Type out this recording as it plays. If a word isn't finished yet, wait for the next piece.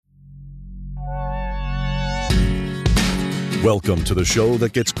Welcome to the show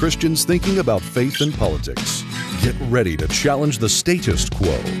that gets Christians thinking about faith and politics. Get ready to challenge the status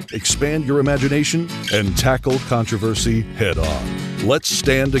quo, expand your imagination, and tackle controversy head on. Let's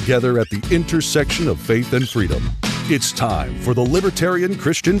stand together at the intersection of faith and freedom. It's time for the Libertarian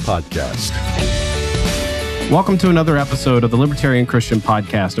Christian Podcast. Welcome to another episode of the Libertarian Christian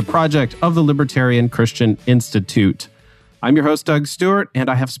Podcast, a project of the Libertarian Christian Institute. I'm your host, Doug Stewart, and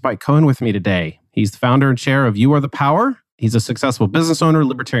I have Spike Cohen with me today. He's the founder and chair of You Are the Power. He's a successful business owner,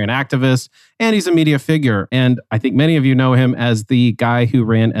 libertarian activist, and he's a media figure. And I think many of you know him as the guy who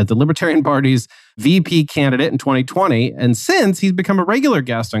ran as the Libertarian Party's VP candidate in 2020. And since, he's become a regular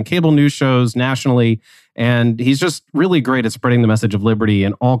guest on cable news shows nationally. And he's just really great at spreading the message of liberty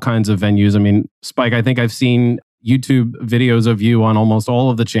in all kinds of venues. I mean, Spike, I think I've seen YouTube videos of you on almost all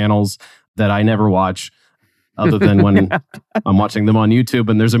of the channels that I never watch, other than when I'm watching them on YouTube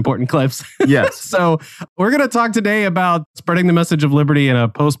and there's important clips. Yes. So we're going to talk today about spreading the message of liberty in a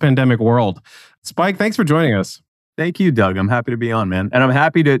post-pandemic world. Spike, thanks for joining us. Thank you, Doug. I'm happy to be on, man. And I'm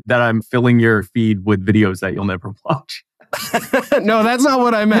happy that I'm filling your feed with videos that you'll never watch. No, that's not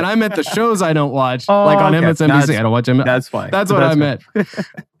what I meant. I meant the shows I don't watch. Like on MSNBC, I don't watch them. That's fine. That's what I meant.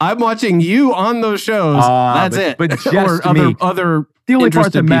 I'm watching you on those shows. That's it. But just or me. Other the only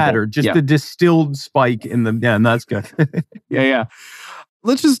part that people. matter, just the distilled Spike in the... Yeah, and that's good. Yeah.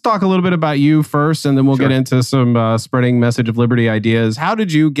 Let's just talk a little bit about you first, and then we'll get into some spreading message of liberty ideas. How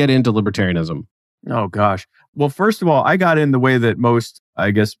did you get into libertarianism? Oh, gosh. Well, first of all, I got in the way that most,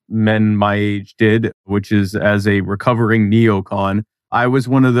 I guess, men my age did, which is as a recovering neocon. I was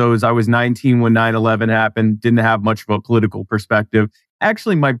one of those, I was 19 when 9/11 happened, didn't have much of a political perspective.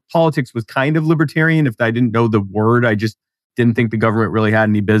 Actually, my politics was kind of libertarian. If I didn't know the word, I just didn't think the government really had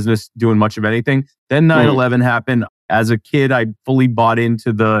any business doing much of anything. Then 9/11 happened. As a kid, I fully bought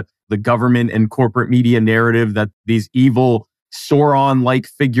into the government and corporate media narrative that these evil Sauron-like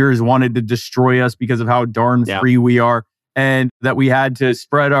figures wanted to destroy us because of how darn free we are, and that we had to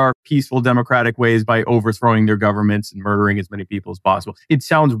spread our peaceful democratic ways by overthrowing their governments and murdering as many people as possible. It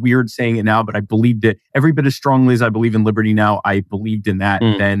sounds weird saying it now, but I believed it every bit as strongly as I believe in liberty now. I believed in that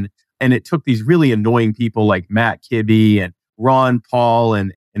then. And it took these really annoying people like Matt Kibbe and Ron Paul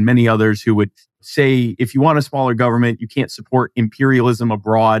and many others who would say, if you want a smaller government, you can't support imperialism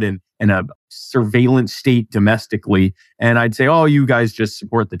abroad and a surveillance state domestically. And I'd say, oh, you guys just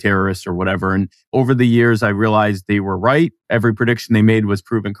support the terrorists or whatever. And over the years, I realized they were right. Every prediction they made was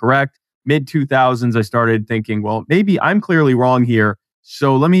proven correct. Mid-2000s, I started thinking, well, maybe I'm clearly wrong here.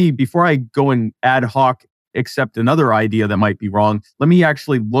 So let me, before I go and ad hoc accept another idea that might be wrong, let me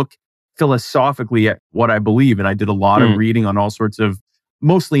actually look philosophically at what I believe. And I did a lot of reading on all sorts of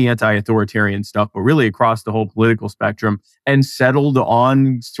mostly anti-authoritarian stuff, but really across the whole political spectrum, and settled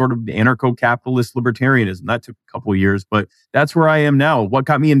on sort of anarcho-capitalist libertarianism. That took a couple of years, but that's where I am now. What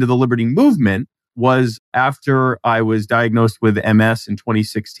got me into the liberty movement was after I was diagnosed with MS in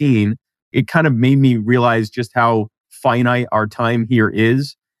 2016, it kind of made me realize just how finite our time here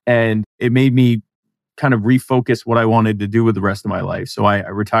is. And it made me kind of refocus what I wanted to do with the rest of my life. So I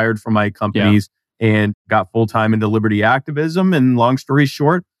retired from my companies and got full-time into liberty activism. And long story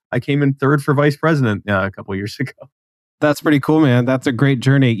short, I came in third for vice president a couple of years ago. That's pretty cool, man. That's a great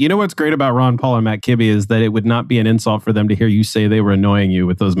journey. You know what's great about Ron Paul and Matt Kibbe is that it would not be an insult for them to hear you say they were annoying you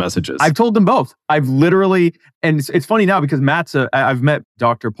with those messages. I've told them both. I've literally, and it's funny now because I've met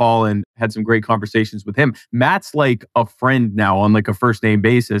Dr. Paul and had some great conversations with him. Matt's like a friend now on like a first name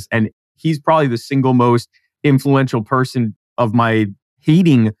basis. And he's probably the single most influential person of my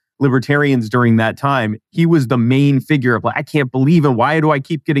hating libertarians during that time. He was the main figure of like, I can't believe him. Why do I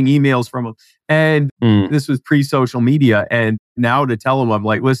keep getting emails from him? And this was pre-social media. And now to tell him, I'm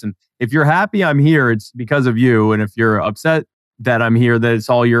like, listen, if you're happy I'm here, it's because of you. And if you're upset that I'm here, that it's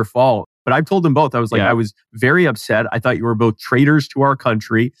all your fault. But I've told them both. I was like, I was very upset. I thought you were both traitors to our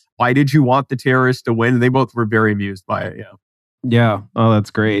country. Why did you want the terrorists to win? And they both were very amused by it. Yeah. Oh, that's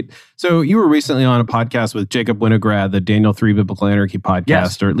great. So you were recently on a podcast with Jacob Winograd, the Daniel 3 Biblical Anarchy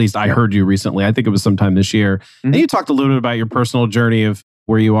podcast, or at least I heard you recently. I think it was sometime this year. And you talked a little bit about your personal journey of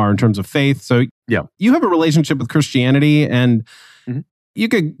where you are in terms of faith. So you have a relationship with Christianity, and you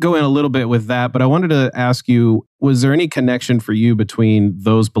could go in a little bit with that, but I wanted to ask you, was there any connection for you between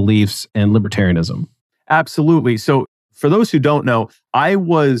those beliefs and libertarianism? Absolutely. So for those who don't know, I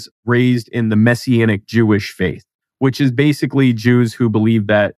was raised in the Messianic Jewish faith, which is basically Jews who believe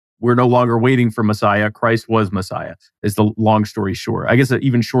that we're no longer waiting for Messiah. Christ was Messiah, is the long story short. I guess an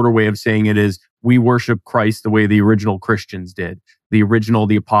even shorter way of saying it is we worship Christ the way the original Christians did. The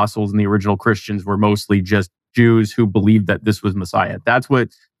apostles and the original Christians were mostly just Jews who believed that this was Messiah. That's what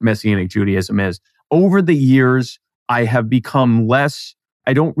Messianic Judaism is. Over the years, I have become less,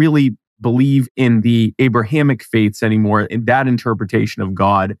 I don't really believe in the Abrahamic faiths anymore, in that interpretation of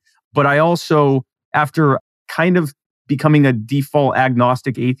God. But I also, after kind of becoming a default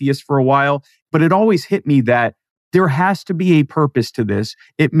agnostic atheist for a while, but it always hit me that there has to be a purpose to this.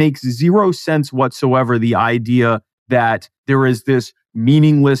 It makes zero sense whatsoever, the idea that there is this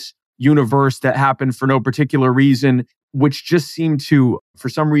meaningless universe that happened for no particular reason, which just seemed to, for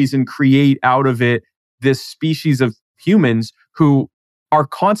some reason, create out of it this species of humans who are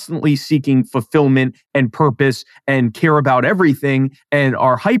constantly seeking fulfillment and purpose and care about everything and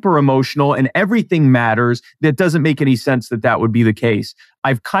are hyper emotional and everything matters. That doesn't make any sense that that would be the case.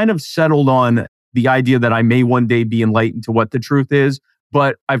 I've kind of settled on the idea that I may one day be enlightened to what the truth is,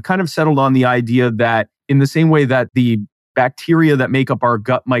 but I've kind of settled on the idea that in the same way that the bacteria that make up our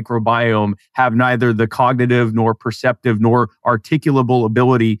gut microbiome have neither the cognitive nor perceptive nor articulable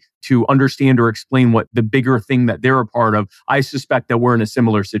ability to understand or explain what the bigger thing that they're a part of, I suspect that we're in a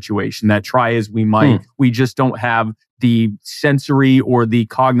similar situation, that try as we might, we just don't have the sensory or the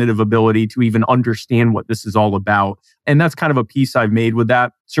cognitive ability to even understand what this is all about. And that's kind of a piece I've made with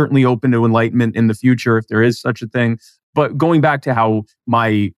that. Certainly open to enlightenment in the future if there is such a thing. But going back to how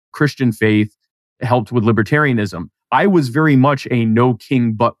my Christian faith helped with libertarianism, I was very much a no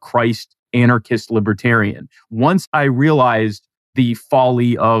king but Christ anarchist libertarian. Once I realized the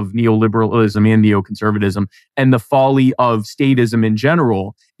folly of neoliberalism and neoconservatism and the folly of statism in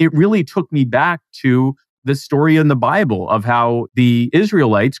general, it really took me back to the story in the Bible of how the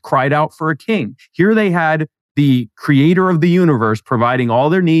Israelites cried out for a king. Here they had the creator of the universe providing all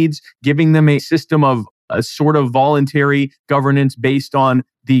their needs, giving them a system of a sort of voluntary governance based on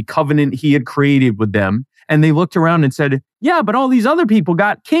the covenant he had created with them. And they looked around and said, yeah, but all these other people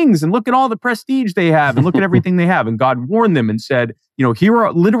got kings and look at all the prestige they have and look at everything they have. And God warned them and said, you know, here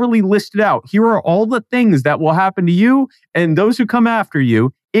are literally listed out. Here are all the things that will happen to you and those who come after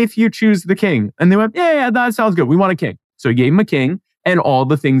you if you choose the king. And they went, yeah, that sounds good. We want a king. So he gave him a king and all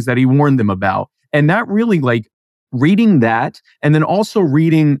the things that he warned them about. And that really, like, reading that and then also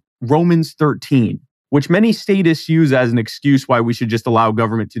reading Romans 13, which many statists use as an excuse why we should just allow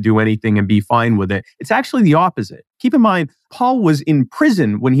government to do anything and be fine with it. It's actually the opposite. Keep in mind, Paul was in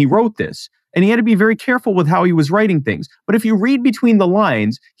prison when he wrote this, and he had to be very careful with how he was writing things. But if you read between the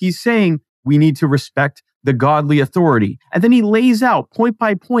lines, he's saying we need to respect the godly authority. And then he lays out point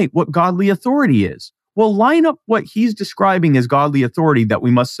by point what godly authority is. Well, line up what he's describing as godly authority that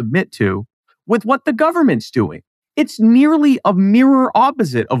we must submit to with what the government's doing. It's nearly a mirror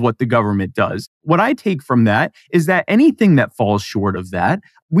opposite of what the government does. What I take from that is that anything that falls short of that,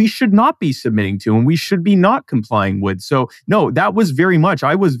 we should not be submitting to and we should be not complying with. So no, I was very much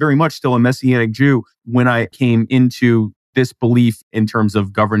still a Messianic Jew when I came into this belief in terms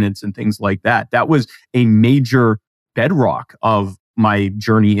of governance and things like that. That was a major bedrock of my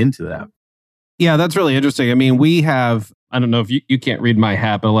journey into that. Yeah, that's really interesting. I mean, we have, I don't know if you can't read my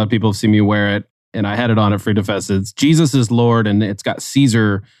hat, but a lot of people have seen me wear it. And I had it on at Free Defense. It's Jesus is Lord, and it's got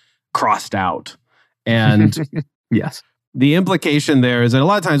Caesar crossed out. And yes, the implication there is that a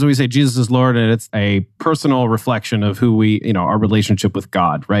lot of times when we say Jesus is Lord, and it's a personal reflection of who we, our relationship with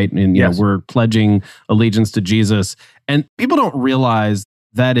God, right? And you know, we're pledging allegiance to Jesus. And people don't realize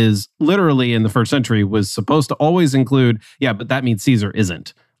that is literally in the first century was supposed to always include, but that means Caesar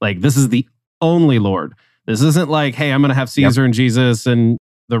isn't. Like, this is the only Lord. This isn't like, hey, I'm going to have Caesar and Jesus and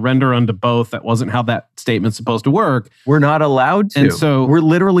the render unto both. That wasn't how that statement's supposed to work. We're not allowed to. And so we're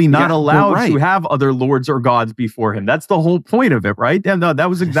literally not allowed to have other lords or gods before him. That's the whole point of it, right? And no, that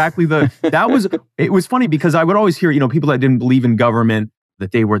was exactly it was funny because I would always hear, people that didn't believe in government,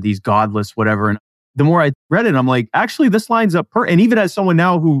 that they were these godless, whatever. And the more I read it, I'm like, actually, this lines up and even as someone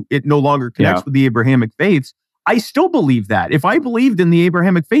now who it no longer connects with the Abrahamic faiths, I still believe that. If I believed in the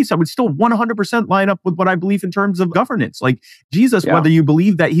Abrahamic faith, I would still 100% line up with what I believe in terms of governance. Like Jesus, whether you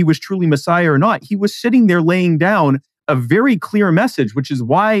believe that he was truly Messiah or not, he was sitting there laying down a very clear message, which is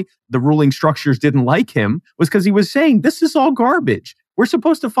why the ruling structures didn't like him, was because he was saying, this is all garbage. We're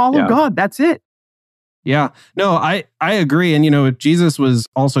supposed to follow God. That's it. Yeah. No, I agree. And, if Jesus was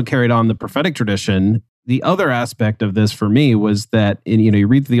also carried on the prophetic tradition, the other aspect of this for me was that, you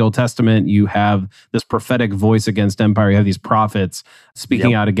read through the Old Testament, you have this prophetic voice against empire. You have these prophets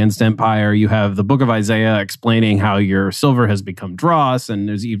speaking out against empire. You have the book of Isaiah explaining how your silver has become dross. And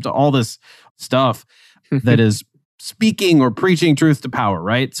there's all this stuff that is speaking or preaching truth to power,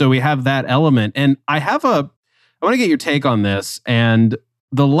 right? So we have that element. And I want to get your take on this. And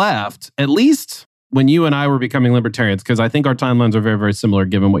the left, at least when you and I were becoming libertarians, because I think our timelines are very, very similar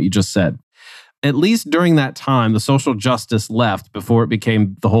given what you just said. at least during that time, the social justice left before it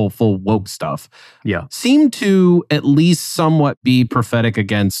became the whole full woke stuff, seemed to at least somewhat be prophetic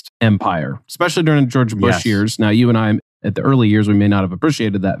against empire, especially during the George Bush years. Now, you and I, at the early years, we may not have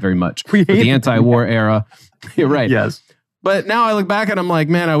appreciated that very much. With the anti-war era. You're right. Yes. But now I look back and I'm like,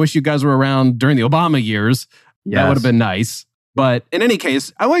 man, I wish you guys were around during the Obama years. That would have been nice. But in any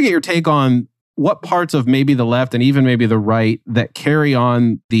case, I want to get your take on what parts of maybe the left and even maybe the right that carry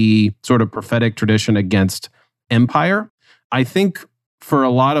on the sort of prophetic tradition against empire. I think for a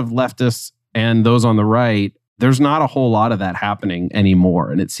lot of leftists and those on the right, there's not a whole lot of that happening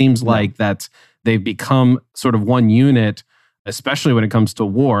anymore. And it seems like that they've become sort of one unit, especially when it comes to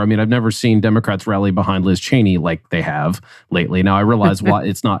war. I mean, I've never seen Democrats rally behind Liz Cheney like they have lately. Now, I realize why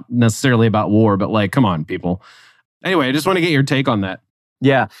it's not necessarily about war, but like, come on, people. Anyway, I just want to get your take on that.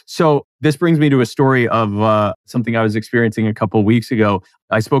 Yeah. So this brings me to a story of something I was experiencing a couple of weeks ago.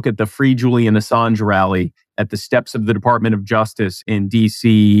 I spoke at the Free Julian Assange rally at the steps of the Department of Justice in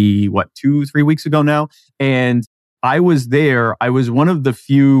DC, 2-3 weeks ago now? And I was there. I was one of the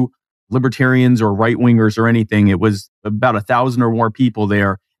few libertarians or right-wingers or anything. It was about 1,000 or more people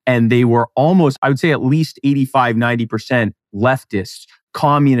there. And they were almost, I would say at least 85, 90% leftists,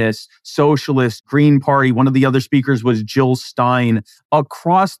 communists, socialists, Green Party. One of the other speakers was Jill Stein.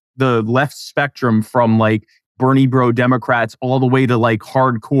 Across the left spectrum from like Bernie bro Democrats all the way to like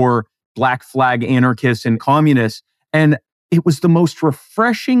hardcore black flag anarchists and communists. And it was the most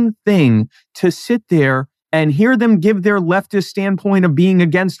refreshing thing to sit there and hear them give their leftist standpoint of being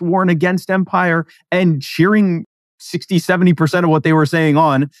against war and against empire and cheering 60, 70% of what they were saying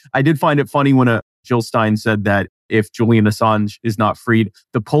on. I did find it funny when Jill Stein said that if Julian Assange is not freed,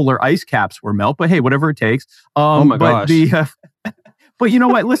 the polar ice caps will melt. But hey, whatever it takes. Oh my gosh. But you know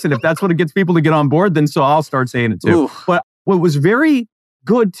what? Listen, if that's what it gets people to get on board, then so I'll start saying it too. Oof. But what was very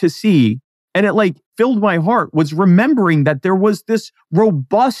good to see, and it like filled my heart, was remembering that there was this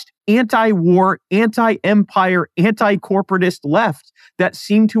robust anti-war, anti-empire, anti-corporatist left that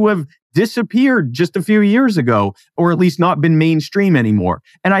seemed to have disappeared just a few years ago, or at least not been mainstream anymore.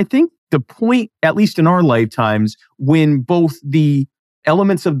 And I think the point, at least in our lifetimes, when both the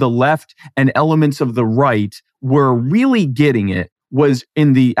elements of the left and elements of the right were really getting it, was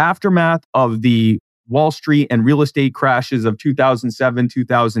in the aftermath of the Wall Street and real estate crashes of 2007,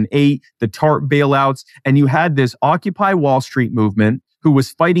 2008, the TARP bailouts, and you had this Occupy Wall Street movement who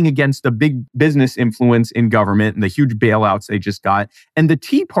was fighting against the big business influence in government and the huge bailouts they just got, and the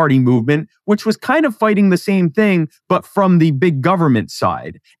Tea Party movement, which was kind of fighting the same thing, but from the big government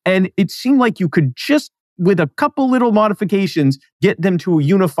side. And it seemed like you could just, with a couple little modifications, get them to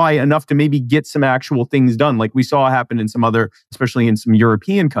unify enough to maybe get some actual things done, like we saw happen in some other, especially in some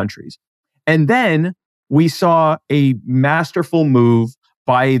European countries. And then we saw a masterful move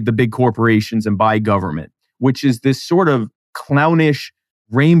by the big corporations and by government, which is this sort of clownish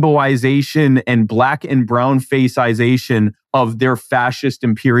rainbowization and black and brown faceization of their fascist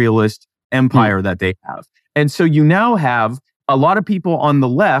imperialist empire that they have. And so you now have a lot of people on the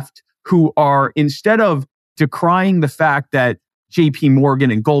left who are, instead of decrying the fact that JP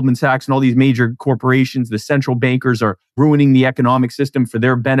Morgan and Goldman Sachs and all these major corporations, the central bankers, are ruining the economic system for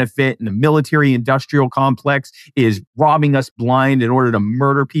their benefit, and the military industrial complex is robbing us blind in order to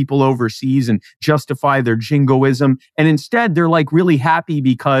murder people overseas and justify their jingoism. And instead, they're like really happy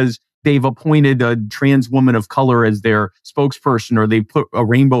because they've appointed a trans woman of color as their spokesperson, or they put a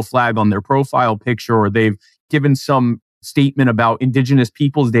rainbow flag on their profile picture, or they've given some statement about Indigenous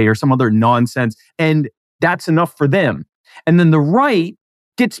Peoples Day or some other nonsense. And that's enough for them. And then the right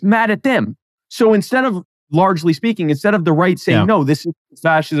gets mad at them. So instead of, largely speaking, instead of the right saying, no, this is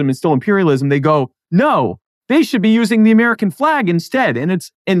fascism and still imperialism, they go, no, they should be using the American flag instead.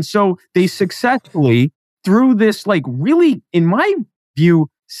 And so they successfully, through this like really, in my view,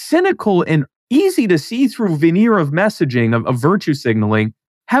 cynical and easy to see through veneer of messaging, of virtue signaling,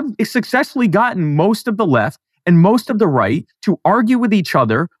 have successfully gotten most of the left and most of the right to argue with each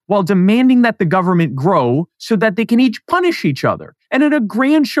other while demanding that the government grow so that they can each punish each other. And in a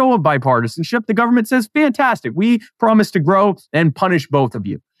grand show of bipartisanship, the government says, fantastic, we promise to grow and punish both of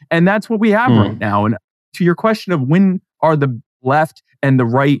you. And that's what we have right now. And to your question of when are the left and the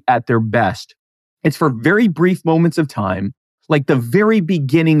right at their best, it's for very brief moments of time, like the very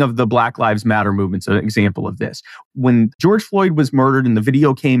beginning of the Black Lives Matter movement's an example of this. When George Floyd was murdered and the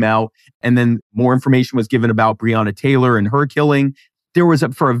video came out, and then more information was given about Breonna Taylor and her killing, there was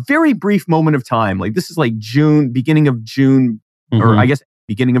for a very brief moment of time, like this is like June, beginning of June, or I guess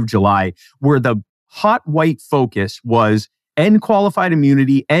beginning of July, where the hot white focus was end qualified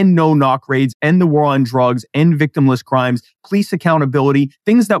immunity, end no-knock raids, end the war on drugs, end victimless crimes, police accountability,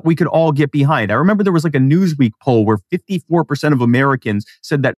 things that we could all get behind. I remember there was like a Newsweek poll where 54% of Americans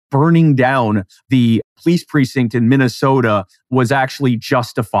said that burning down the police precinct in Minnesota was actually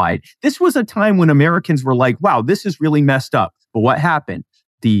justified. This was a time when Americans were like, wow, this is really messed up. But what happened?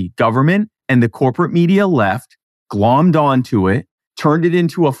 The government and the corporate media left, glommed onto it, turned it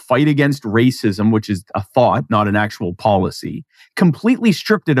into a fight against racism, which is a thought, not an actual policy, completely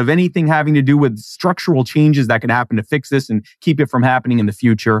stripped it of anything having to do with structural changes that can happen to fix this and keep it from happening in the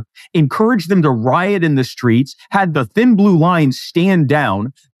future, encouraged them to riot in the streets, had the thin blue line stand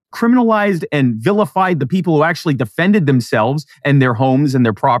down, criminalized and vilified the people who actually defended themselves and their homes and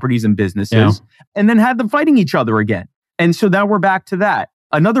their properties and businesses, and then had them fighting each other again. And so now we're back to that.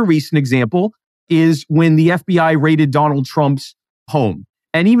 Another recent example is when the FBI raided Donald Trump's home.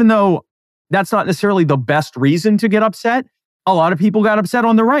 And even though that's not necessarily the best reason to get upset, a lot of people got upset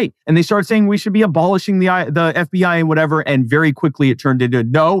on the right. And they started saying we should be abolishing the FBI and whatever. And very quickly it turned into,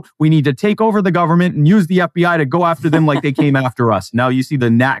 no, we need to take over the government and use the FBI to go after them like they came after us. Now you see the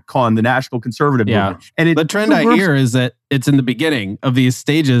NatCon, the National Conservative Movement. And the trend I hear is that it's in the beginning of these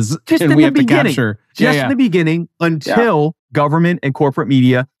stages just and we have to capture. In the beginning until government and corporate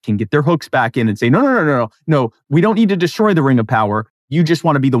media can get their hooks back in and say, no, we don't need to destroy the ring of power. You just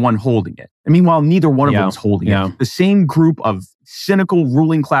want to be the one holding it. And meanwhile, neither one of them is holding it. The same group of cynical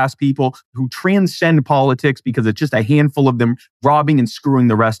ruling class people who transcend politics because it's just a handful of them robbing and screwing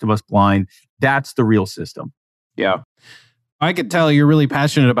the rest of us blind. That's the real system. Yeah. I could tell you're really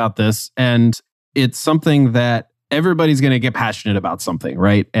passionate about this, and it's something that everybody's going to get passionate about something,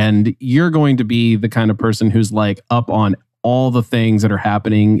 right? And you're going to be the kind of person who's like up on all the things that are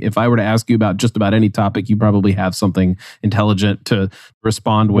happening. If I were to ask you about just about any topic, you probably have something intelligent to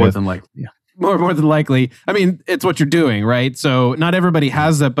respond with. More than likely, yeah. More than likely. I mean, it's what you're doing, right? So not everybody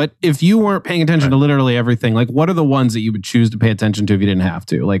has that. But if you weren't paying attention to literally everything, like what are the ones that you would choose to pay attention to if you didn't have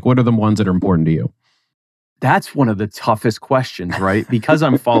to? Like what are the ones that are important to you? That's one of the toughest questions, right? Because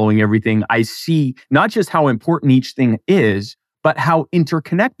I'm following everything, I see not just how important each thing is, but how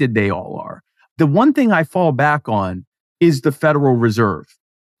interconnected they all are. The one thing I fall back on is the Federal Reserve.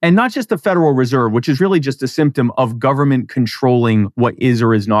 And not just the Federal Reserve, which is really just a symptom of government controlling what is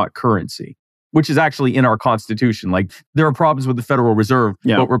or is not currency, which is actually in our Constitution. Like there are problems with the Federal Reserve,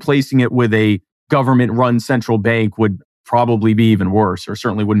 but replacing it with a government-run central bank would probably be even worse, or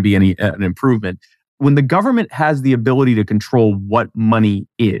certainly wouldn't be an improvement. When the government has the ability to control what money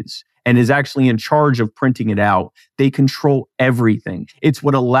is and is actually in charge of printing it out, they control everything. It's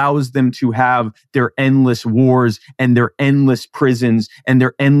what allows them to have their endless wars and their endless prisons and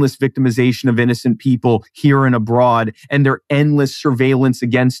their endless victimization of innocent people here and abroad and their endless surveillance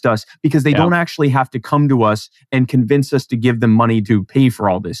against us because they don't actually have to come to us and convince us to give them money to pay for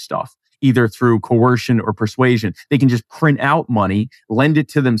all this stuff, either through coercion or persuasion. They can just print out money, lend it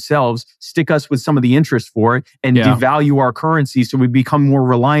to themselves, stick us with some of the interest for it, and devalue our currency so we become more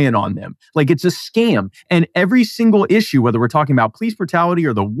reliant on them. Like it's a scam. And every single issue, whether we're talking about police brutality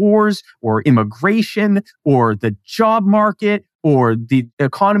or the wars or immigration or the job market or the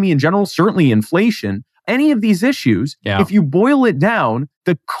economy in general, certainly inflation, any of these issues, if you boil it down,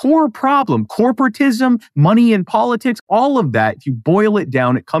 the core problem, corporatism, money in politics, all of that, if you boil it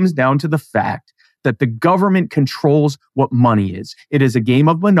down, it comes down to the fact that the government controls what money is. It is a game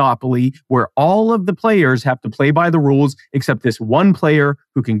of monopoly where all of the players have to play by the rules except this one player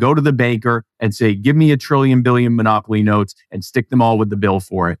who can go to the banker and say, give me 1 trillion billion monopoly notes and stick them all with the bill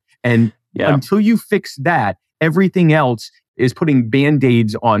for it. And until you fix that, everything else is putting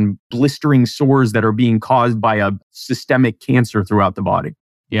Band-Aids on blistering sores that are being caused by a systemic cancer throughout the body.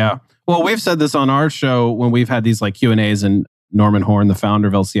 Yeah. Well, we've said this on our show when we've had these like Q&As, and Norman Horn, the founder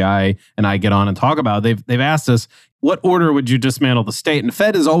of LCI, and I get on and talk about it. They've asked us, what order would you dismantle the state? And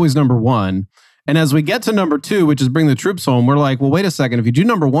Fed is always number one. And as we get to number two, which is bring the troops home, we're like, well, wait a second. If you do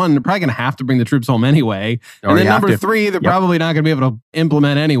number one, they're probably going to have to bring the troops home anyway. And then number three, they're probably not going to be able to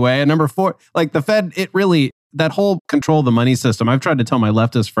implement anyway. And number four, like the Fed, it really... that whole control the money system, I've tried to tell my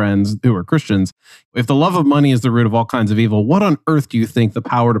leftist friends who are Christians, if the love of money is the root of all kinds of evil, what on earth do you think the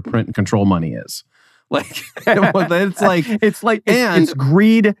power to print and control money is? Like, it's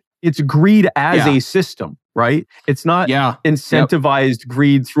greed. It's greed as a system, right? It's not incentivized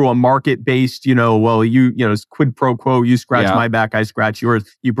greed through a market-based, it's quid pro quo, you scratch my back, I scratch yours,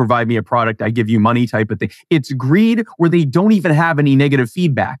 you provide me a product, I give you money type of thing. It's greed where they don't even have any negative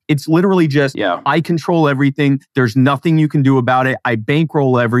feedback. It's literally just, I control everything, there's nothing you can do about it, I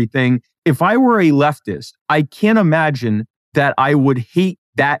bankroll everything. If I were a leftist, I can't imagine that I would hate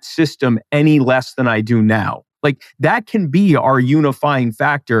that system any less than I do now. Like that can be our unifying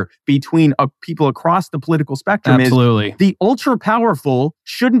factor between people across the political spectrum. Absolutely. Is the ultra powerful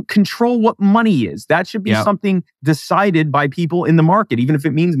shouldn't control what money is. That should be something decided by people in the market, even if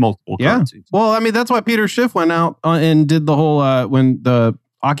it means multiple currencies. Well, I mean, that's why Peter Schiff went out and did the whole, when the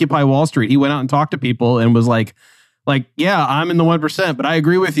Occupy Wall Street, he went out and talked to people and was like, yeah, I'm in the 1%, but I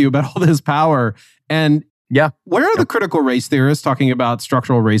agree with you about all this power. And where are the critical race theorists talking about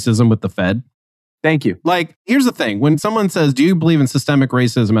structural racism with the Fed? Thank you. Like, here's the thing. When someone says, do you believe in systemic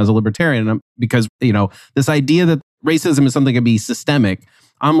racism as a libertarian? Because, this idea that racism is something that can be systemic,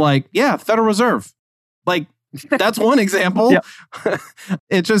 I'm like, yeah, Federal Reserve. Like, that's one example.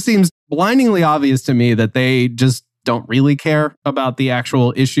 It just seems blindingly obvious to me that they just don't really care about the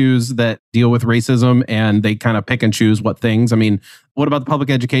actual issues that deal with racism, and they kind of pick and choose what things. I mean, what about the public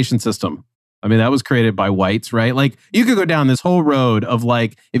education system? I mean, that was created by whites, right? Like, you could go down this whole road of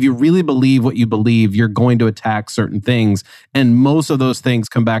like, if you really believe what you believe, you're going to attack certain things. And most of those things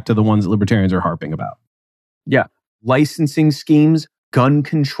come back to the ones that libertarians are harping about. Yeah. Licensing schemes, gun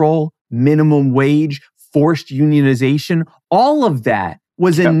control, minimum wage, forced unionization, all of that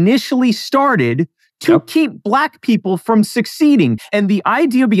was initially started to keep Black people from succeeding. And the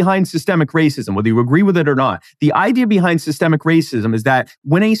idea behind systemic racism, whether you agree with it or not, the idea behind systemic racism is that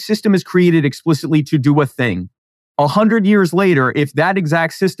when a system is created explicitly to do a thing, 100 years later, if that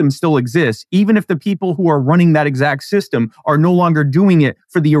exact system still exists, even if the people who are running that exact system are no longer doing it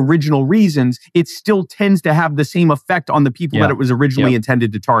for the original reasons, it still tends to have the same effect on the people that it was originally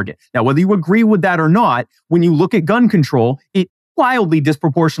intended to target. Now, whether you agree with that or not, when you look at gun control, it wildly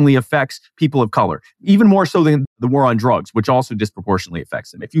disproportionately affects people of color, even more so than the war on drugs, which also disproportionately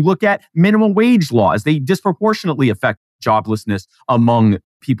affects them. If you look at minimum wage laws, they disproportionately affect joblessness among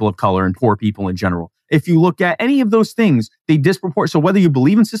people of color and poor people in general. If you look at any of those things, they disproportionately. So whether you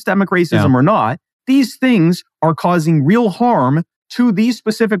believe in systemic racism or not, these things are causing real harm to these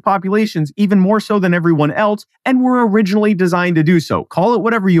specific populations, even more so than everyone else, and were originally designed to do so. Call it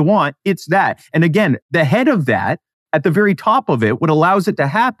whatever you want, it's that. And again, the head of that, at the very top of it, what allows it to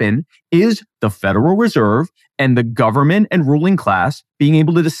happen is the Federal Reserve and the government and ruling class being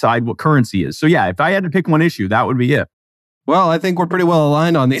able to decide what currency is. So yeah, if I had to pick one issue, that would be it. Well, I think we're pretty well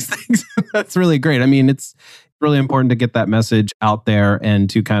aligned on these things. That's really great. I mean, it's really important to get that message out there and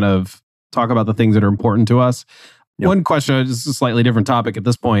to kind of talk about the things that are important to us. One question, just a slightly different topic at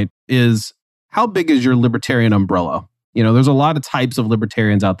this point, is how big is your libertarian umbrella? There's a lot of types of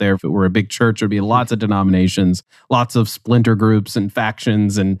libertarians out there. If it were a big church, there'd be lots of denominations, lots of splinter groups and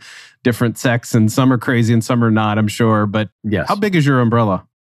factions and different sects, and some are crazy and some are not, I'm sure. But how big is your umbrella?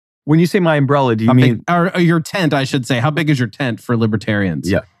 When you say my umbrella, do you mean... Or your tent, I should say. How big is your tent for libertarians?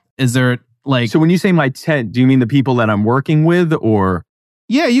 Yeah. Is there like... So when you say my tent, do you mean the people that I'm working with, or...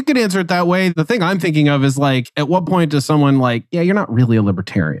 Yeah, you could answer it that way. The thing I'm thinking of is like, at what point does someone like, yeah, you're not really a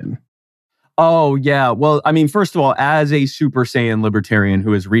libertarian? Oh, yeah. Well, I mean, first of all, as a Super Saiyan libertarian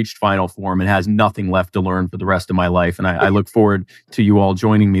who has reached final form and has nothing left to learn for the rest of my life, and I look forward to you all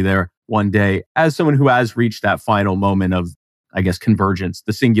joining me there one day, as someone who has reached that final moment of, I guess, convergence,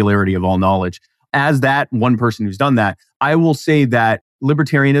 the singularity of all knowledge, as that one person who's done that, I will say that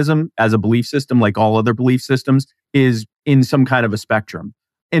libertarianism as a belief system, like all other belief systems, is in some kind of a spectrum.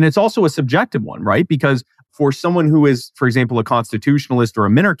 And it's also a subjective one, right? Because for someone who is, for example, a constitutionalist or a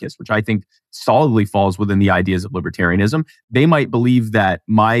minarchist, which I think solidly falls within the ideas of libertarianism, they might believe that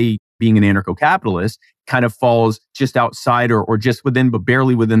my being an anarcho-capitalist kind of falls just outside or just within, but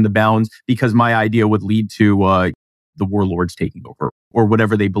barely within the bounds, because my idea would lead to the warlords taking over or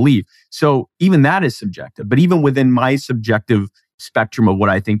whatever they believe. So even that is subjective. But even within my subjective spectrum of what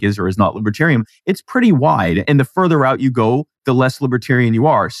I think is or is not libertarian, it's pretty wide. And the further out you go, the less libertarian you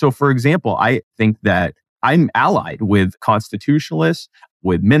are. So for example, I think that I'm allied with constitutionalists,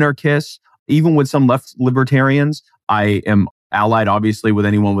 with minarchists, even with some left libertarians. I am allied, obviously, with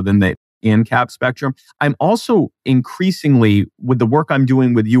anyone within the ANCAP spectrum. I'm also increasingly, with the work I'm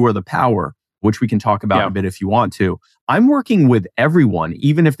doing with You Are the Power, which we can talk about a bit if you want to, I'm working with everyone,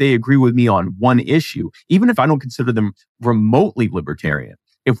 even if they agree with me on one issue, even if I don't consider them remotely libertarian.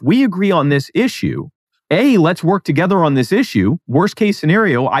 If we agree on this issue, let's work together on this issue. Worst case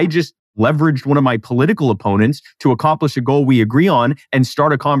scenario, I just leveraged one of my political opponents to accomplish a goal we agree on and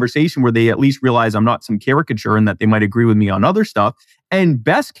start a conversation where they at least realize I'm not some caricature and that they might agree with me on other stuff. And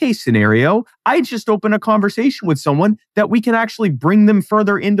best case scenario, I just open a conversation with someone that we can actually bring them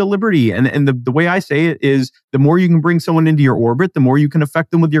further into liberty. And the way I say it is, the more you can bring someone into your orbit, the more you can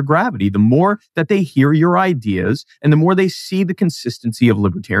affect them with your gravity, the more that they hear your ideas, and the more they see the consistency of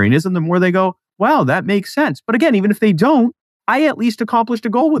libertarianism, the more they go, wow, that makes sense. But again, even if they don't, I at least accomplished a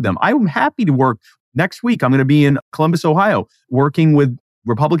goal with them. I'm happy to work next week, I'm going to be in Columbus, Ohio, working with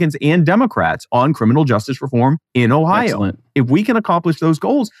Republicans and Democrats on criminal justice reform in Ohio. Excellent. If we can accomplish those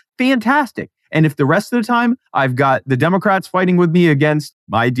goals, fantastic. And if the rest of the time I've got the Democrats fighting with me against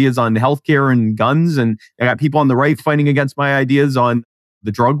my ideas on healthcare and guns, and I got people on the right fighting against my ideas on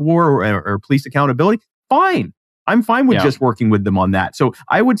the drug war or police accountability, fine. I'm fine with just working with them on that. So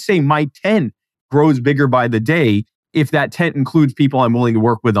I would say my tent grows bigger by the day if that tent includes people I'm willing to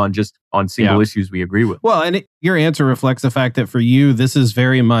work with on single issues we agree with. Well, and your answer reflects the fact that for you, this is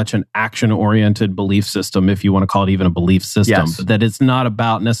very much an action-oriented belief system, if you want to call it even a belief system. Yes. That it's not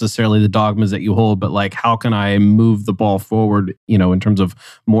about necessarily the dogmas that you hold, but like, how can I move the ball forward, in terms of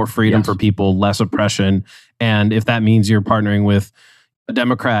more freedom for people, less oppression. And if that means you're partnering with a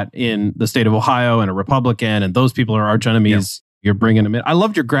Democrat in the state of Ohio and a Republican, and those people are arch enemies, you're bringing them in. I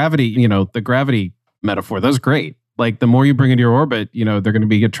loved your gravity, the gravity metaphor. That was great. Like, the more you bring into your orbit, they're going to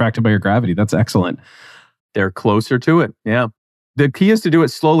be attracted by your gravity. That's excellent. They're closer to it. Yeah. The key is to do it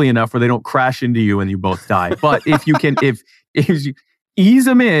slowly enough where they don't crash into you and you both die. But if you can, if you ease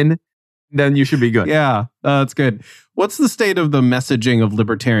them in, then you should be good. Yeah, that's good. What's the state of the messaging of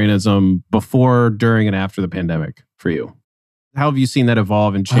libertarianism before, during, and after the pandemic for you? How have you seen that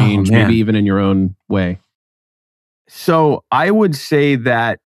evolve and change, maybe even in your own way? So I would say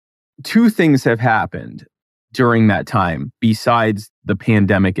that two things have happened during that time besides the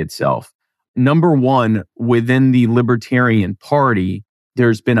pandemic itself. Number one, within the Libertarian Party,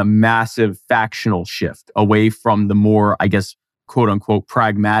 there's been a massive factional shift away from the more, I guess, quote unquote,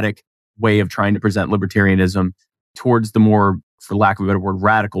 pragmatic way of trying to present libertarianism towards the more, for lack of a better word,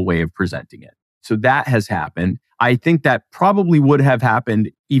 radical way of presenting it. So that has happened. I think that probably would have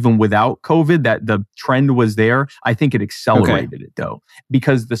happened even without COVID, that the trend was there. I think it accelerated it though,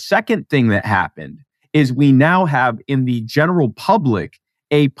 because the second thing that happened is we now have in the general public,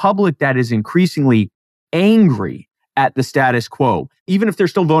 a public that is increasingly angry at the status quo. Even if they're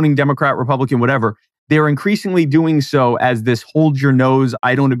still voting Democrat, Republican, whatever, they're increasingly doing so as this hold your nose.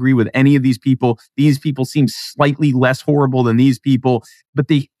 I don't agree with any of these people. These people seem slightly less horrible than these people, but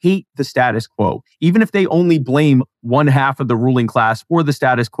they hate the status quo. Even if they only blame one half of the ruling class for the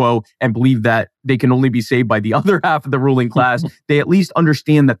status quo and believe that they can only be saved by the other half of the ruling class, they at least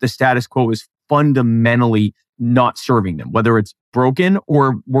understand that the status quo is fundamentally not serving them. Whether it's broken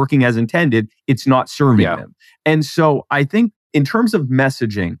or working as intended, it's not serving them. And so I think in terms of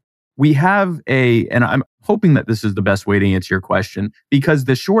messaging, we have and I'm hoping that this is the best way to answer your question, because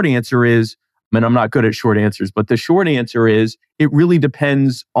the short answer is, and I'm not good at short answers, but the short answer is it really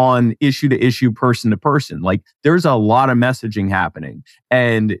depends on issue to issue, person to person. Like, there's a lot of messaging happening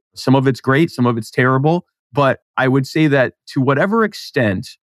and some of it's great, some of it's terrible. But I would say that to whatever extent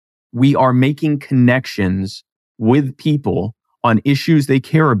we are making connections with people on issues they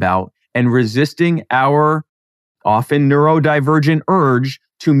care about and resisting our often neurodivergent urge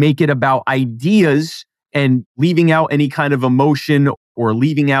to make it about ideas and leaving out any kind of emotion or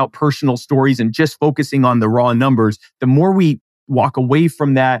leaving out personal stories and just focusing on the raw numbers, the more we walk away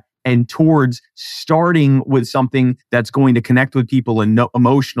from that and towards starting with something that's going to connect with people and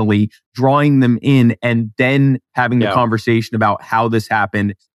emotionally, drawing them in, and then having the conversation about how this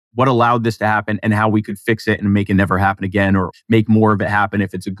happened, what allowed this to happen, and how we could fix it and make it never happen again, or make more of it happen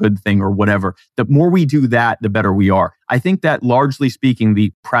if it's a good thing or whatever. The more we do that, the better we are. I think that largely speaking,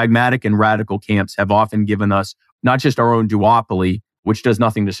 the pragmatic and radical camps have often given us not just our own duopoly, which does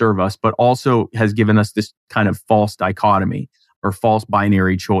nothing to serve us, but also has given us this kind of false dichotomy or false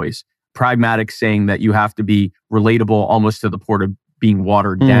binary choice. Pragmatic saying that you have to be relatable almost to the point of being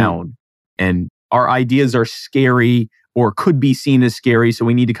watered down. And our ideas are scary or could be seen as scary, so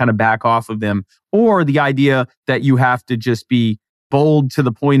we need to kind of back off of them. Or the idea that you have to just be bold to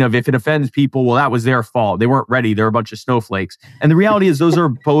the point of, if it offends people, well, that was their fault. They weren't ready. They're a bunch of snowflakes. And the reality is those are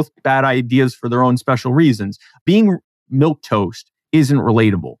both bad ideas for their own special reasons. Being milquetoast isn't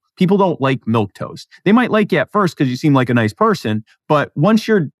relatable. People don't like milquetoast. They might like you at first because you seem like a nice person, but once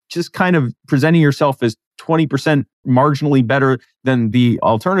you're just kind of presenting yourself as 20% marginally better than the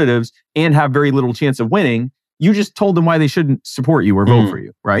alternatives and have very little chance of winning, you just told them why they shouldn't support you or vote for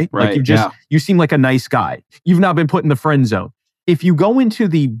you, right? Like you seem like a nice guy. You've now been put in the friend zone. If you go into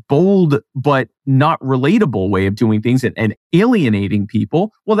the bold but not relatable way of doing things and alienating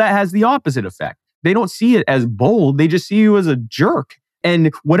people, well, that has the opposite effect. They don't see it as bold. They just see you as a jerk.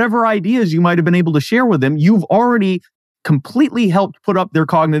 And whatever ideas you might have been able to share with them, you've already completely helped put up their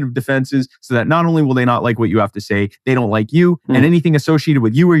cognitive defenses so that not only will they not like what you have to say, they don't like you, and anything associated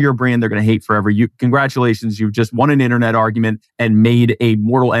with you or your brand, they're going to hate forever. Congratulations, you've just won an internet argument and made a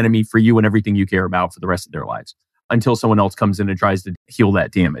mortal enemy for you and everything you care about for the rest of their lives until someone else comes in and tries to heal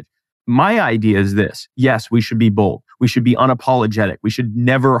that damage. my idea is this. Yes, we should be bold. We should be unapologetic. We should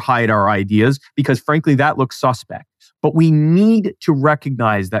never hide our ideas because frankly, that looks suspect. But we need to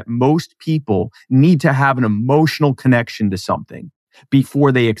recognize that most people need to have an emotional connection to something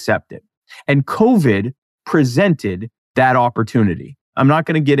before they accept it. And COVID presented that opportunity. I'm not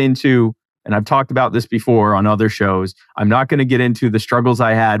going to get into, and I've talked about this before on other shows, I'm not going to get into the struggles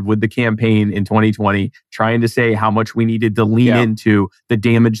I had with the campaign in 2020, trying to say how much we needed to lean into the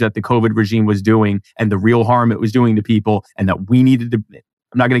damage that the COVID regime was doing and the real harm it was doing to people, and that we needed to, I'm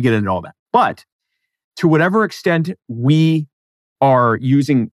not going to get into all that. But to whatever extent we are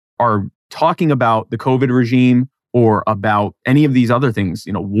talking about the COVID regime or about any of these other things,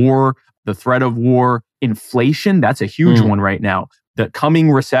 war, the threat of war, inflation, that's a huge one right now. The coming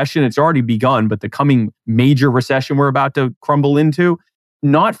recession, it's already begun, but the coming major recession we're about to crumble into,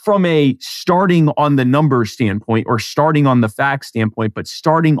 not from a starting on the numbers standpoint or starting on the facts standpoint, but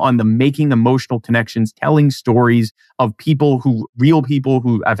starting on the making emotional connections, telling stories of real people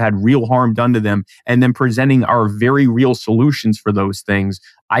who have had real harm done to them, and then presenting our very real solutions for those things.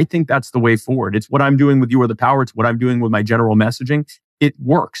 I think that's the way forward. It's what I'm doing with You Are the Power. It's what I'm doing with my general messaging. It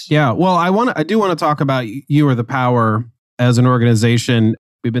works. Yeah. Well, I do want to talk about You Are the Power as an organization.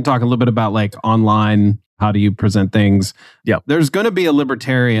 We've been talking a little bit about like online, how do you present things? Yeah. There's going to be a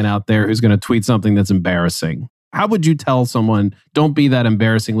libertarian out there who's going to tweet something that's embarrassing. How would you tell someone, don't be that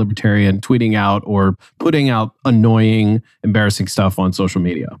embarrassing libertarian tweeting out or putting out annoying, embarrassing stuff on social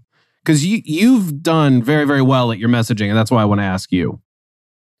media? Because you've done very, very well at your messaging, and that's why I want to ask you.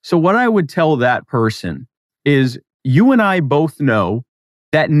 So what I would tell that person is, you and I both know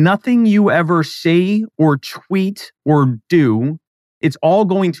that nothing you ever say or tweet or do, it's all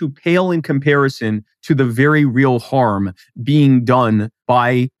going to pale in comparison to the very real harm being done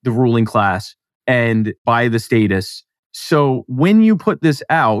by the ruling class and by the status. So when you put this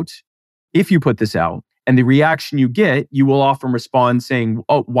out, if you put this out, and the reaction you get, you will often respond saying,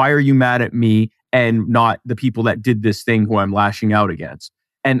 oh, why are you mad at me and not the people that did this thing who I'm lashing out against?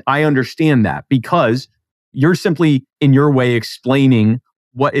 And I understand that because you're simply, in your way, explaining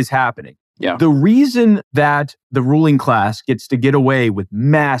what is happening. Yeah. The reason that the ruling class gets to get away with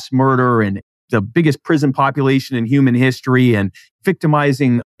mass murder and the biggest prison population in human history and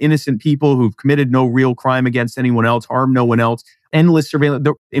victimizing innocent people who've committed no real crime against anyone else, harmed no one else, endless surveillance,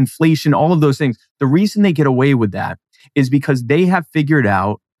 the inflation, all of those things. The reason they get away with that is because they have figured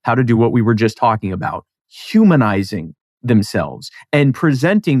out how to do what we were just talking about, humanizing themselves and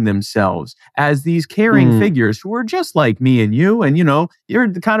presenting themselves as these caring figures who are just like me and you. And, you're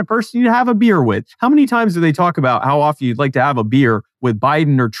the kind of person you have a beer with. How many times do they talk about how often you'd like to have a beer with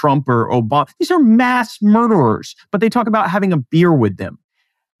Biden or Trump or Obama? These are mass murderers, but they talk about having a beer with them.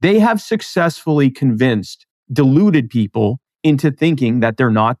 They have successfully convinced deluded people into thinking that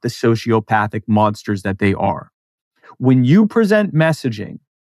they're not the sociopathic monsters that they are. When you present messaging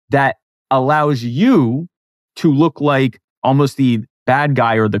that allows you to look like almost the bad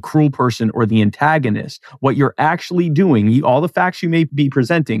guy or the cruel person or the antagonist, what you're actually doing, all the facts you may be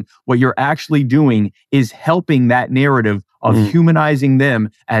presenting, what you're actually doing is helping that narrative of humanizing them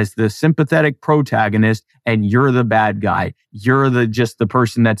as the sympathetic protagonist, and you're the bad guy. You're just the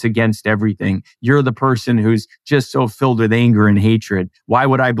person that's against everything. You're the person who's just so filled with anger and hatred. Why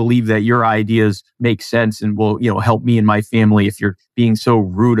would I believe that your ideas make sense and will, help me and my family if you're being so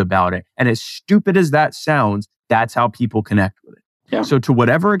rude about it? And as stupid as that sounds, that's how people connect with it. Yeah. So to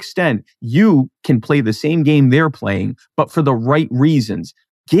whatever extent you can play the same game they're playing, but for the right reasons,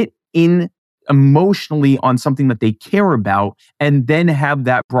 get in emotionally on something that they care about, and then have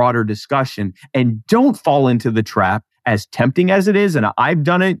that broader discussion. And don't fall into the trap, as tempting as it is. And I've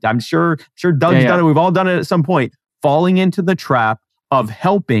done it. I'm sure Doug's done it. We've all done it at some point. Falling into the trap of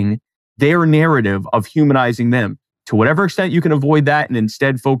helping their narrative of humanizing them. To whatever extent you can avoid that and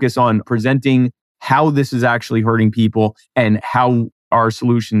instead focus on presenting how this is actually hurting people and how our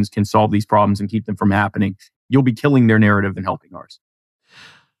solutions can solve these problems and keep them from happening, you'll be killing their narrative and helping ours.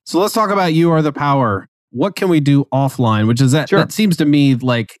 So let's talk about You Are the Power. What can we do offline? Which is that, Sure. That seems to me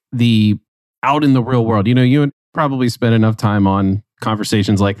like the out in the real world. You probably spend enough time on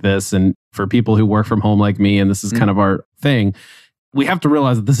conversations like this. And for people who work from home like me, and this is kind of our thing, we have to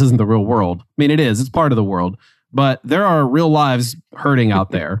realize that this isn't the real world. I mean, it is. It's part of the world. But there are real lives hurting out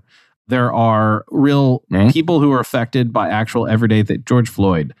there. There are real people who are affected by actual everyday things. George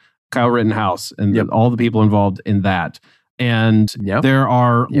Floyd, Kyle Rittenhouse, and all the people involved in that. And there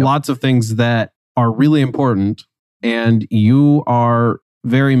are lots of things that are really important. And you are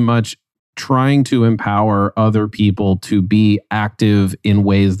very much trying to empower other people to be active in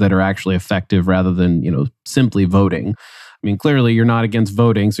ways that are actually effective rather than, simply voting. I mean, clearly you're not against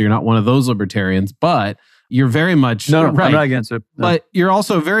voting, so you're not one of those libertarians, but you're very much... No, right. I'm not against it. No. But you're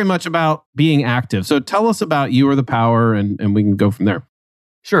also very much about being active. So tell us about You Are the Power, and we can go from there.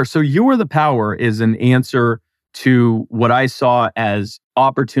 Sure. So You Are the Power is an answer to what I saw as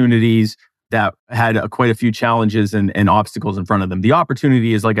opportunities that had quite a few challenges and obstacles in front of them. The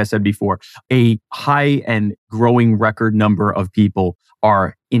opportunity is, like I said before, a high and growing record number of people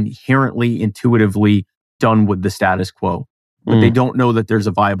are inherently, intuitively done with the status quo. But they don't know that there's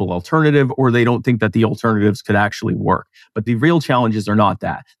a viable alternative, or they don't think that the alternatives could actually work. But the real challenges are not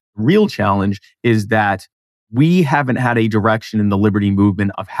that. The real challenge is that we haven't had a direction in the liberty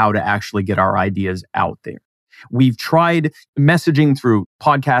movement of how to actually get our ideas out there. We've tried messaging through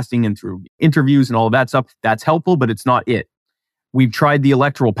podcasting and through interviews and all of that stuff. That's helpful, but it's not it. We've tried the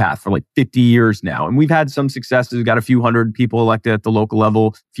electoral path for like 50 years now, and we've had some successes. We've got a few hundred people elected at the local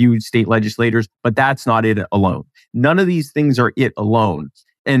level, few state legislators, but that's not it alone. None of these things are it alone.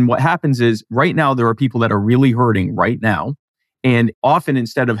 And what happens is right now, there are people that are really hurting right now. And often,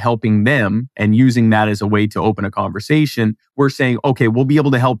 instead of helping them and using that as a way to open a conversation, we're saying, okay, we'll be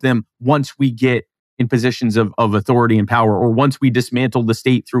able to help them once we get in positions of authority and power, or once we dismantle the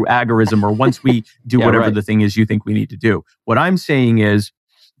state through agorism, or once we do whatever the thing is you think we need to do. What I'm saying is,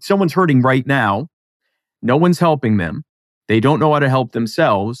 someone's hurting right now. No one's helping them. They don't know how to help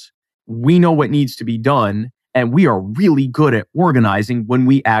themselves. We know what needs to be done. And we are really good at organizing when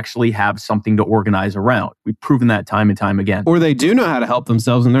we actually have something to organize around. We've proven that time and time again. Or they do know how to help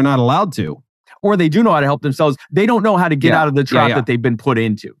themselves and they're not allowed to. Or they do know how to help themselves. They don't know how to get out of the trap that they've been put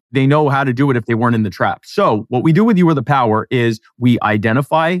into. They know how to do it if they weren't in the trap. So what we do with You Are the Power is we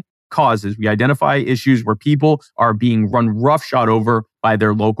identify causes. We identify issues where people are being run roughshod over by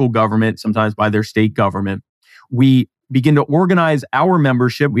their local government, sometimes by their state government. We begin to organize our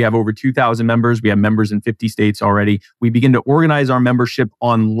membership. We have over 2,000 members. We have members in 50 states already. We begin to organize our membership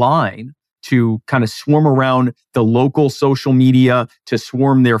online to kind of swarm around the local social media, to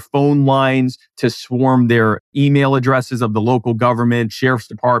swarm their phone lines, to swarm their email addresses of the local government, sheriff's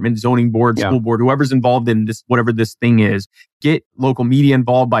department, zoning board, school board, whoever's involved in this, whatever this thing is. Get local media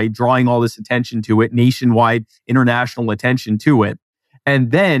involved by drawing all this attention to it, nationwide, international attention to it. And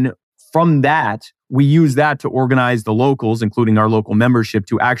then from that, we use that to organize the locals, including our local membership,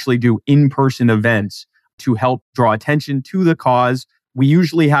 to actually do in-person events to help draw attention to the cause. We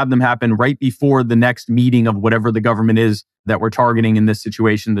usually have them happen right before the next meeting of whatever the government is that we're targeting in this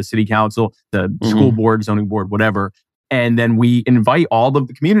situation, the city council, the school board, zoning board, whatever. And then we invite all of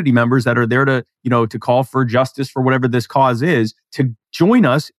the community members that are there to, to call for justice for whatever this cause is, to join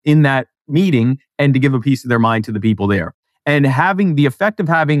us in that meeting and to give a piece of their mind to the people there. And having the effect of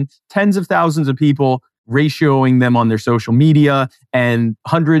having tens of thousands of people ratioing them on their social media and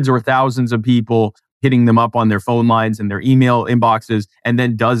hundreds or thousands of people hitting them up on their phone lines and their email inboxes, and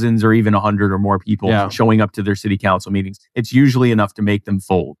then dozens or even 100 or more people showing up to their city council meetings. It's usually enough to make them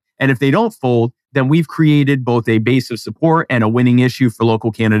fold. And if they don't fold, then we've created both a base of support and a winning issue for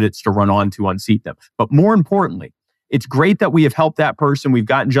local candidates to run on to unseat them. But more importantly, it's great that we have helped that person. We've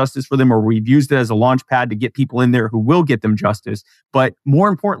gotten justice for them, or we've used it as a launch pad to get people in there who will get them justice. But more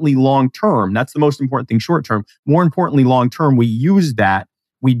importantly, long term, that's the most important thing short term. More importantly, long term, we use that.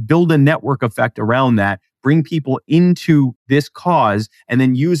 We build a network effect around that, bring people into this cause, and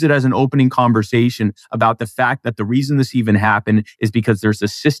then use it as an opening conversation about the fact that the reason this even happened is because there's a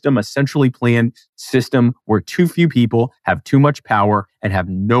system, a centrally planned system where too few people have too much power and have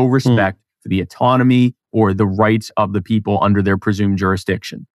no respect for the autonomy or the rights of the people under their presumed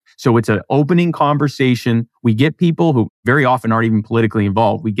jurisdiction. So it's an opening conversation. We get people who very often aren't even politically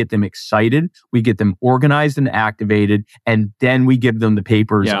involved. We get them excited. We get them organized and activated. And then we give them the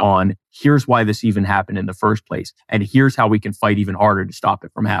papers on here's why this even happened in the first place. And here's how we can fight even harder to stop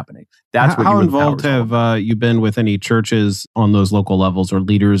it from happening. That's what. How involved have you been with any churches on those local levels or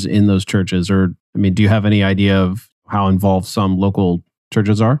leaders in those churches? Or, do you have any idea of how involved some local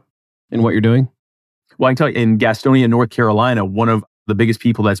churches are in what you're doing? Well, I can tell you, in Gastonia, North Carolina, one of the biggest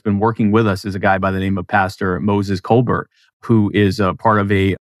people that's been working with us is a guy by the name of Pastor Moses Colbert, who is a part of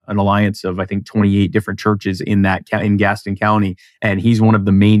an alliance of, I think, 28 different churches in Gaston County. And he's one of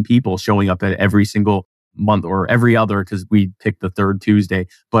the main people showing up at every single month, or every other, because we pick the third Tuesday,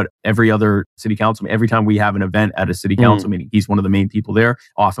 but every other city council, every time we have an event at a city council meeting, he's one of the main people there,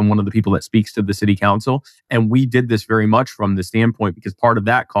 often one of the people that speaks to the city council. And we did this very much from the standpoint, because part of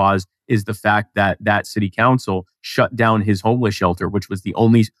that cause is the fact that that city council shut down his homeless shelter, which was the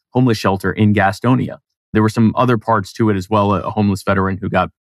only homeless shelter in Gastonia. There were some other parts to it as well, a homeless veteran who got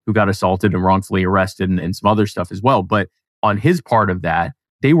who got assaulted and wrongfully arrested and some other stuff as well. But on his part of that,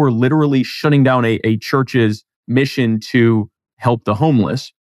 they were literally shutting down a church's mission to help the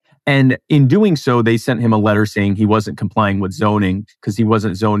homeless. And in doing so, they sent him a letter saying he wasn't complying with zoning because he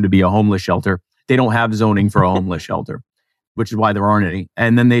wasn't zoned to be a homeless shelter. They don't have zoning for a homeless shelter, which is why there aren't any.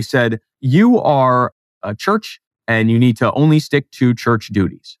 And then they said, you are a church and you need to only stick to church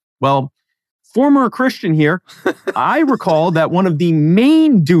duties. Well, former Christian here, I recall that one of the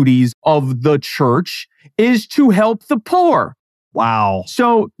main duties of the church is to help the poor. Wow.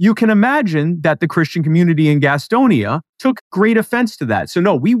 So you can imagine that the Christian community in Gastonia took great offense to that. So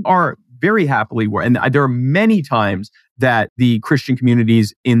no, we are very happily, and there are many times that the Christian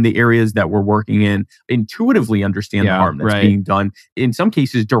communities in the areas that we're working in intuitively understand the harm that's being done, in some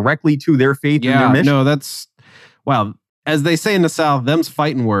cases directly to their faith and their mission. No, that's, wow. As they say in the South, them's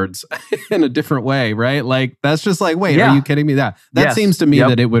fighting words in a different way, right? Like, that's just like, wait, are you kidding me? That seems to me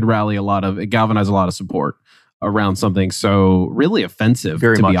that it would galvanize a lot of support around something so really offensive,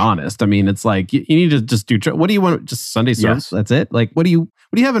 to be honest. I mean, it's like, you need to just do, what do you want? Just Sunday service? That's it? Like, what do you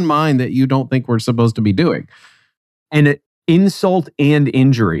have in mind that you don't think we're supposed to be doing? And insult and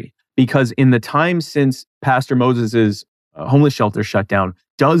injury, because in the time since Pastor Moses's homeless shelter shut down,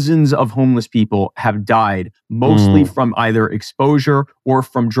 dozens of homeless people have died, mostly from either exposure or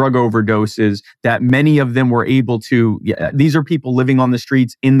from drug overdoses, that many of them were able to, these are people living on the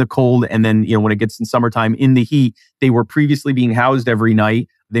streets in the cold. And then, when it gets in summertime in the heat, they were previously being housed every night.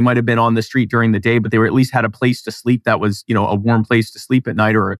 They might have been on the street during the day, but they were at least had a place to sleep that was, a warm place to sleep at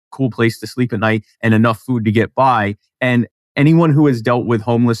night or a cool place to sleep at night and enough food to get by. And anyone who has dealt with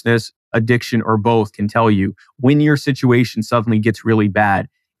homelessness, addiction, or both can tell you, when your situation suddenly gets really bad,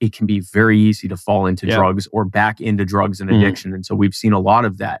 it can be very easy to fall into drugs or back into drugs and addiction. And so we've seen a lot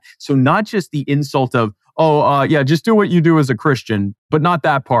of that. So not just the insult of, just do what you do as a Christian, but not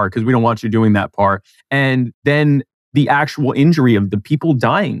that part, because we don't want you doing that part. And then the actual injury of the people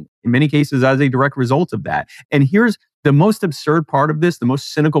dying, in many cases, as a direct result of that. And here's the most absurd part of this, the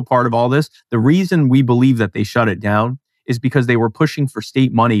most cynical part of all this. The reason we believe that they shut it down is because they were pushing for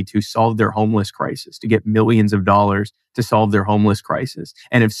state money to solve their homeless crisis, to get millions of dollars to solve their homeless crisis.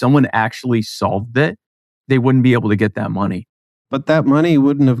 And if someone actually solved it, they wouldn't be able to get that money. But that money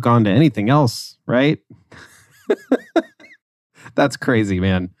wouldn't have gone to anything else, right? That's crazy,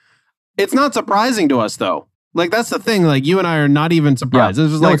 man. It's not surprising to us, though. Like, that's the thing. Like, you and I are not even surprised.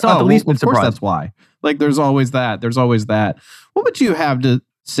 It's just it's not the least bit of course that's why. Like, there's always that. What would you have to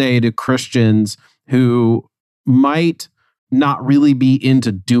say to Christians who might not really be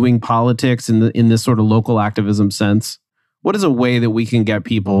into doing politics in this sort of local activism sense? What is a way that we can get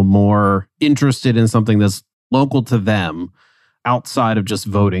people more interested in something that's local to them outside of just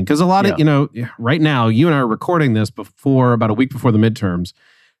voting? Because a lot of, right now, you and I are recording this about a week before the midterms.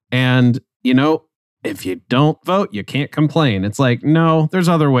 And, if you don't vote, you can't complain. It's like, no, there's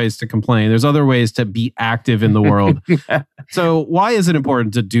other ways to complain. There's other ways to be active in the world. So why is it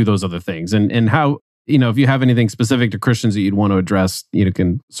important to do those other things? And how, if you have anything specific to Christians that you'd want to address, you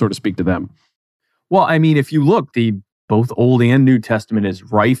can sort of speak to them. Well, I mean, if you look, both Old and New Testament is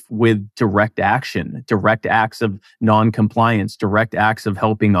rife with direct action, direct acts of non-compliance, direct acts of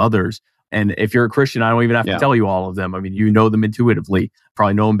helping others. And if you're a Christian, I don't even have to tell you all of them. I mean, you know them intuitively,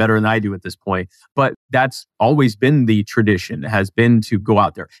 probably know them better than I do at this point. But that's always been the tradition, has been to go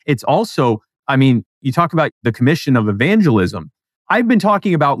out there. It's also, I mean, you talk about the commission of evangelism. I've been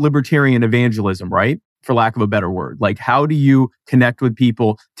talking about libertarian evangelism, right? For lack of a better word. Like, how do you connect with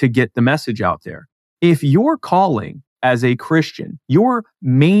people to get the message out there? If your calling as a Christian, your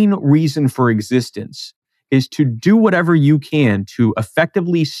main reason for existence is to do whatever you can to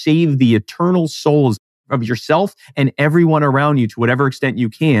effectively save the eternal souls of yourself and everyone around you to whatever extent you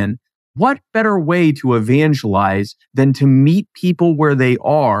can, what better way to evangelize than to meet people where they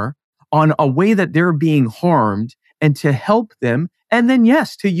are on a way that they're being harmed and to help them? And then,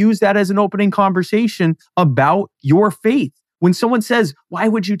 yes, to use that as an opening conversation about your faith. When someone says, why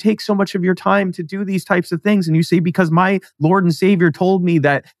would you take so much of your time to do these types of things? And you say, because my Lord and Savior told me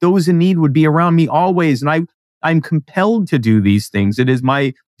that those in need would be around me always. And I'm compelled to do these things. It is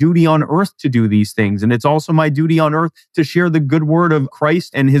my duty on earth to do these things. And it's also my duty on earth to share the good word of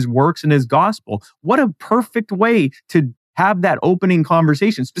Christ and his works and his gospel. What a perfect way to have that opening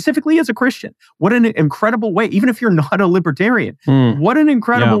conversation, specifically as a Christian. What an incredible way, even if you're not a libertarian, what an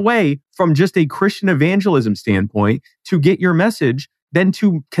incredible way from just a Christian evangelism standpoint to get your message, then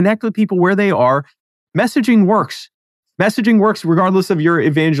to connect with people where they are. Messaging works. Messaging works regardless of your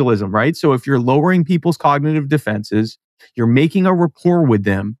evangelism, right? So if you're lowering people's cognitive defenses, you're making a rapport with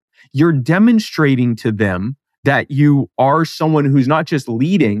them, you're demonstrating to them that you are someone who's not just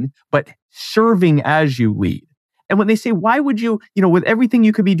leading, but serving as you lead. And when they say, why would you, with everything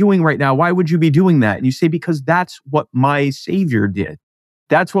you could be doing right now, why would you be doing that? And you say, because that's what my Savior did.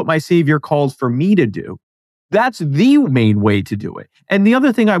 That's what my Savior called for me to do. That's the main way to do it. And the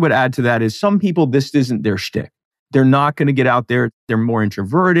other thing I would add to that is some people, this isn't their shtick. They're not going to get out there. They're more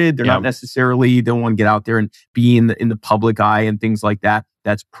introverted. They're not necessarily, they don't want to get out there and be in the public eye and things like that.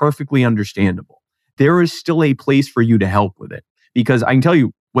 That's perfectly understandable. There is still a place for you to help with it. Because I can tell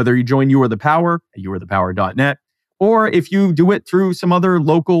you, whether you join You Are the Power at youarethepower.net, or if you do it through some other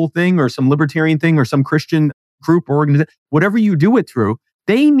local thing or some libertarian thing or some Christian group or organization, whatever you do it through,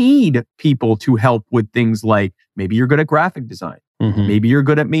 they need people to help with things like maybe you're good at graphic design. Mm-hmm. Maybe you're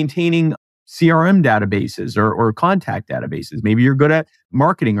good at maintaining CRM databases or contact databases. Maybe you're good at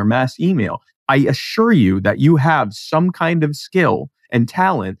marketing or mass email. I assure you that you have some kind of skill and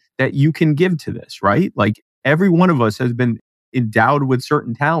talent that you can give to this, right? Like every one of us has been endowed with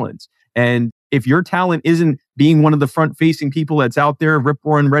certain talents. And if your talent isn't being one of the front-facing people that's out there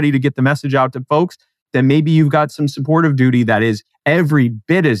rip-roaring ready to get the message out to folks, then maybe you've got some supportive duty that is every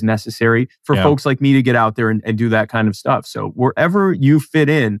bit as necessary for folks like me to get out there and do that kind of stuff. So wherever you fit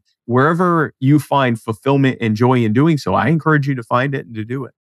in, wherever you find fulfillment and joy in doing so, I encourage you to find it and to do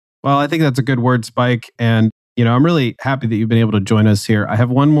it. Well, I think that's a good word, Spike. And, I'm really happy that you've been able to join us here. I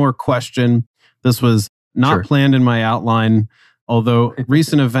have one more question. This was not planned in my outline, although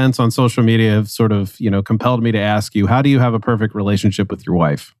recent events on social media have sort of, compelled me to ask you, how do you have a perfect relationship with your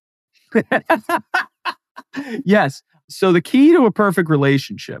wife? Yes. So the key to a perfect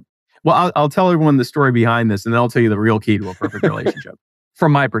relationship, well, I'll tell everyone the story behind this, and then I'll tell you the real key to a perfect relationship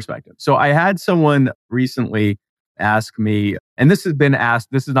from my perspective. So I had someone recently ask me, and this has been asked,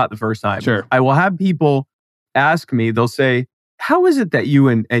 this is not the first time. Sure. I will have people ask me, they'll say, how is it that you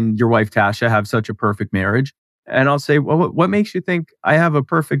and your wife, Tasha, have such a perfect marriage? And I'll say, well, what makes you think I have a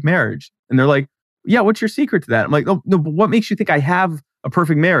perfect marriage? And they're like, yeah, what's your secret to that? I'm like, no, but what makes you think I have a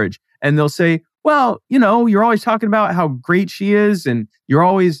perfect marriage? And they'll say, well, you're always talking about how great she is, and you're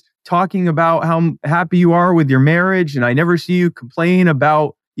always talking about how happy you are with your marriage. And I never see you complain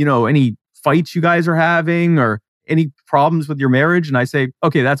about, any fights you guys are having or any problems with your marriage. And I say,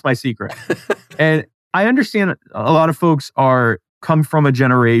 okay, that's my secret. And I understand a lot of folks come from a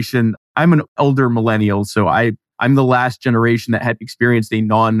generation. I'm an elder millennial, so I'm the last generation that had experienced a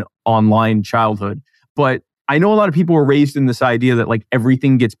non-online childhood. But I know a lot of people were raised in this idea that like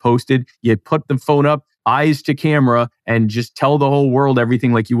everything gets posted. You put the phone up, eyes to camera, and just tell the whole world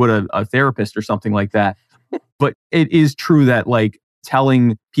everything like you would a therapist or something like that. But it is true that like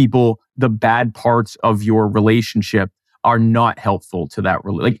telling people the bad parts of your relationship are not helpful to that.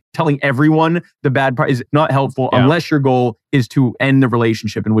 Like telling everyone the bad part is not helpful unless your goal is to end the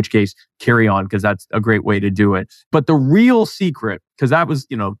relationship, in which case carry on, because that's a great way to do it. But the real secret, because that was,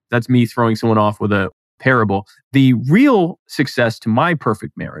 that's me throwing someone off with a parable. The real success to my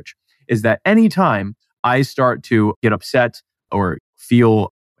perfect marriage is that anytime I start to get upset or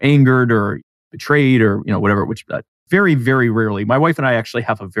feel angered or betrayed or, whatever, which very, very rarely. My wife and I actually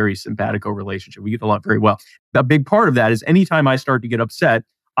have a very simpatico relationship. We get along very well. A big part of that is anytime I start to get upset,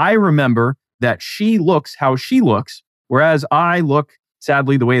 I remember that she looks how she looks, whereas I look,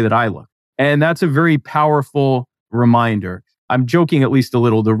 sadly, the way that I look. And that's a very powerful reminder. I'm joking at least a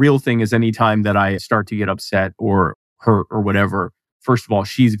little. The real thing is anytime that I start to get upset or hurt or whatever, first of all,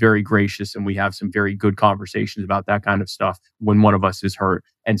 she's very gracious and we have some very good conversations about that kind of stuff when one of us is hurt.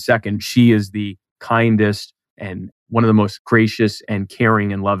 And second, she is the kindest and one of the most gracious and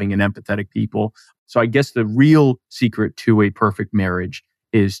caring and loving and empathetic people. So I guess the real secret to a perfect marriage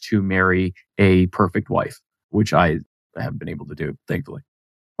is to marry a perfect wife, which I have been able to do, thankfully.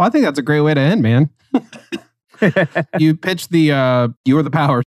 Well, I think that's a great way to end, man. You pitched the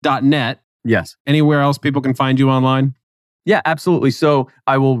youarethepower.net. Yes. Anywhere else people can find you online? Yeah, absolutely. So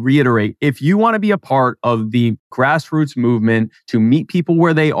I will reiterate, if you want to be a part of the grassroots movement to meet people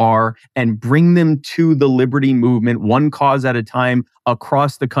where they are and bring them to the liberty movement, one cause at a time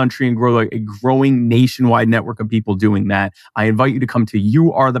across the country and grow a growing nationwide network of people doing that, I invite you to come to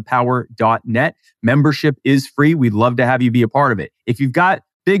youarethepower.net. Membership is free. We'd love to have you be a part of it. If you've got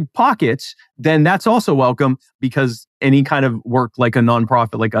big pockets, then that's also welcome, because any kind of work like a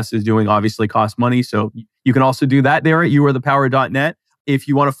nonprofit like us is doing obviously costs money. So you can also do that there at youarethepower.net. If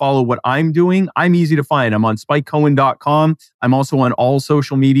you want to follow what I'm doing, I'm easy to find. I'm on spikecohen.com. I'm also on all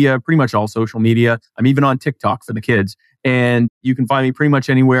social media, pretty much all social media. I'm even on TikTok for the kids. And you can find me pretty much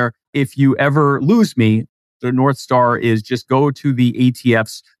anywhere. If you ever lose me, the North Star is just go to the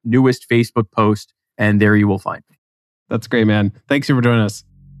ATF's newest Facebook post, and there you will find me. That's great, man. Thanks for joining us.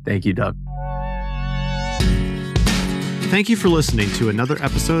 Thank you, Doug. Thank you for listening to another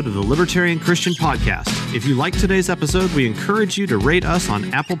episode of the Libertarian Christian Podcast. If you liked today's episode, we encourage you to rate us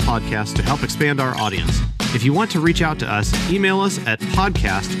on Apple Podcasts to help expand our audience. If you want to reach out to us, email us at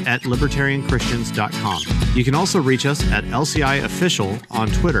podcast@libertarianchristians.com. You can also reach us at LCI Official on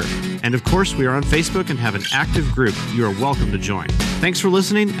Twitter. And of course, we are on Facebook and have an active group you are welcome to join. Thanks for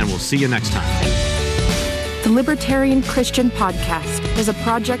listening, and we'll see you next time. The Libertarian Christian Podcast is a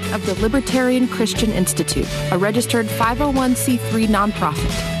project of the Libertarian Christian Institute, a registered 501c3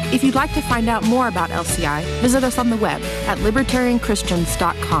 nonprofit. If you'd like to find out more about LCI, visit us on the web at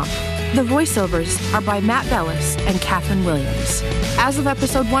libertarianchristians.com. The voiceovers are by Matt Bellis and Catherine Williams. As of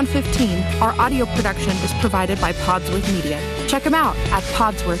episode 115, our audio production is provided by Podsworth Media. Check them out at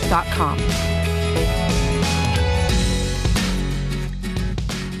podsworth.com.